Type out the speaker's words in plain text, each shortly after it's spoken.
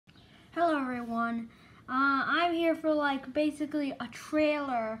Hello everyone. I'm here for basically a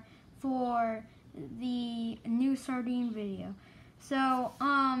trailer for the new sardine video. So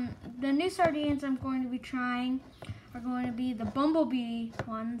the new sardines I'm going to be trying are going to be the Bumblebee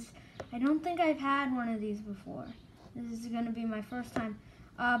ones. I don't think I've had one of these before. This is going to be my first time.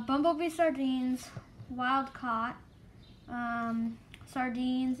 Bumblebee sardines, wild caught,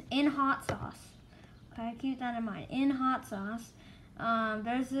 sardines in hot sauce. Okay, keep that in mind. In hot sauce.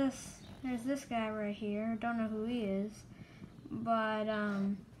 There's this guy right here. Don't know who he is, but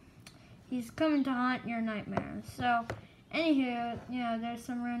he's coming to haunt your nightmares. So, anywho, there's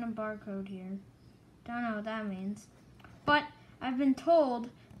some random barcode here. Don't know what that means, but I've been told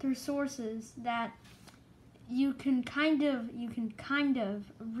through sources that you can kind of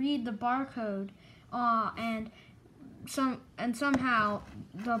read the barcode, and somehow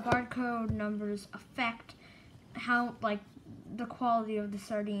the barcode numbers affect how the quality of the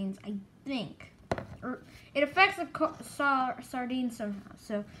sardines, I think, or it affects the sardines somehow.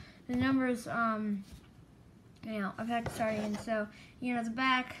 So the numbers, affect sardines. So the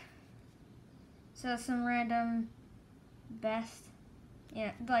back says some random best,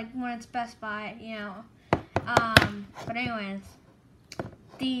 like when it's Best Buy, But anyways,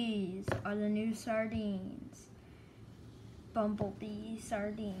 these are the new sardines, Bumblebee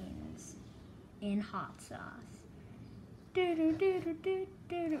sardines in hot sauce. Rated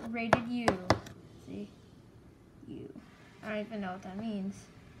U. See? U. I don't even know what that means.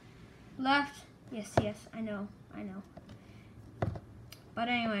 Left. Yes, I know. But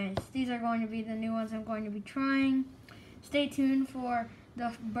anyways, these are going to be the new ones I'm going to be trying. Stay tuned for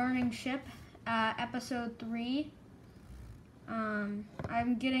the Burning Ship, episode 3. I'm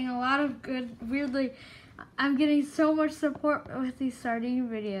getting a lot of I'm getting so much support with these sardine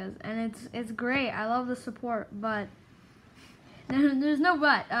videos, and it's great. I love the support, but there's no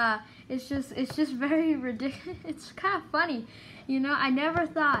but. It's just very ridiculous. It's kind of funny, I never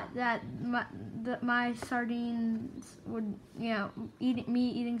thought that my sardines would, me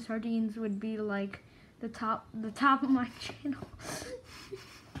eating sardines would be like the top of my channel.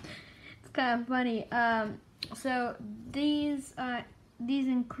 It's kind of funny. So these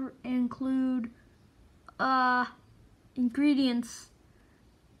include ingredients.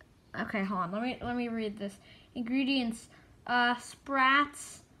 Okay, hold on. Let me read this. Ingredients: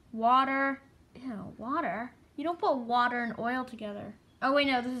 sprats, water. Ew, water? You don't put water and oil together. Oh wait,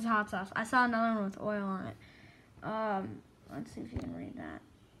 no, this is hot sauce. I saw another one with oil on it. Let's see if you can read that.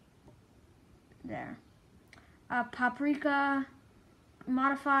 There. Paprika,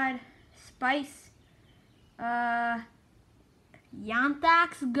 modified spice, Yantax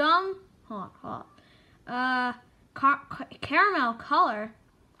gum. Hold on. Caramel color.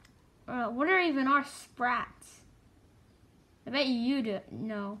 What are even our sprats? I bet you do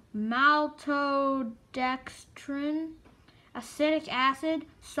know. Maltodextrin, acetic acid,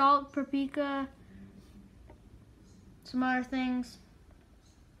 salt, paprika, some other things.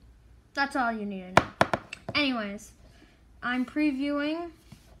 That's all you need to know. Anyways, I'm previewing,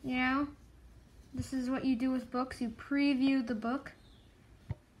 this is what you do with books. You preview the book.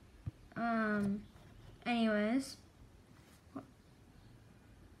 Anyways,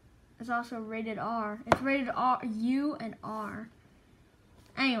 it's also rated R. It's rated R, U and R.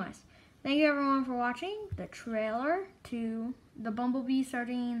 Anyways, thank you everyone for watching the trailer to the Bumblebee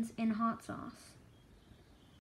sardines in hot sauce.